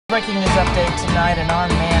Breaking news update tonight. An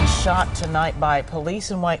armed man shot tonight by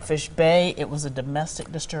police in Whitefish Bay. It was a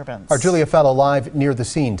domestic disturbance. Our Julia Fellow live near the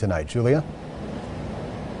scene tonight. Julia?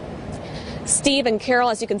 Steve and Carol,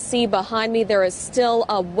 as you can see behind me, there is still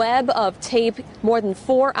a web of tape more than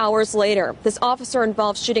 4 hours later. This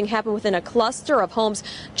officer-involved shooting happened within a cluster of homes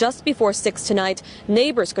just before 6 tonight.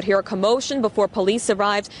 Neighbors could hear a commotion before police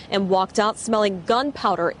arrived and walked out smelling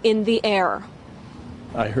gunpowder in the air.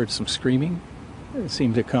 I heard some screaming. It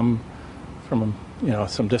seemed to come from,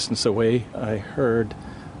 some distance away. I heard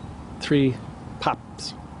 3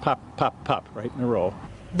 pops, pop, pop, pop, right in a row.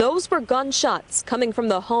 Those were gunshots coming from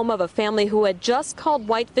the home of a family who had just called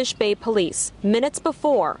Whitefish Bay police minutes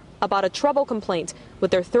before about a trouble complaint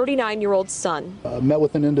with their 39-year-old son. Met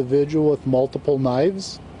with an individual with multiple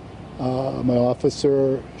knives. My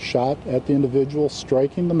officer shot at the individual,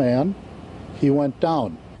 striking the man. He went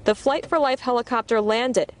down. The Flight for Life helicopter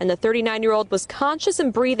landed, and the 39-year-old was conscious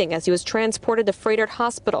and breathing as he was transported to Freighter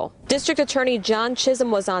Hospital. District Attorney John Chisholm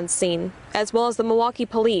was on scene, as well as the Milwaukee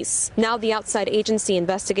Police, now the outside agency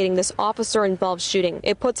investigating this officer-involved shooting.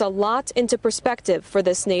 It puts a lot into perspective for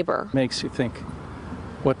this neighbor. Makes you think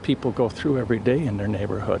what people go through every day in their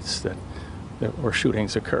neighborhoods where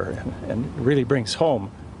shootings occur, and it really brings home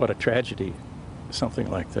what a tragedy something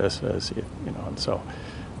like this is, and so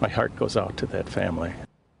my heart goes out to that family.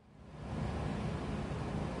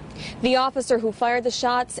 The officer who fired the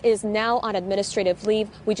shots is now on administrative leave.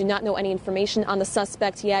 We do not know any information on the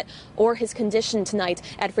suspect yet or his condition tonight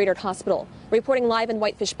at Freighter Hospital. Reporting live in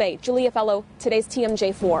Whitefish Bay, Julia Fellow, today's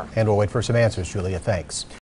TMJ4. And we'll wait for some answers, Julia. Thanks.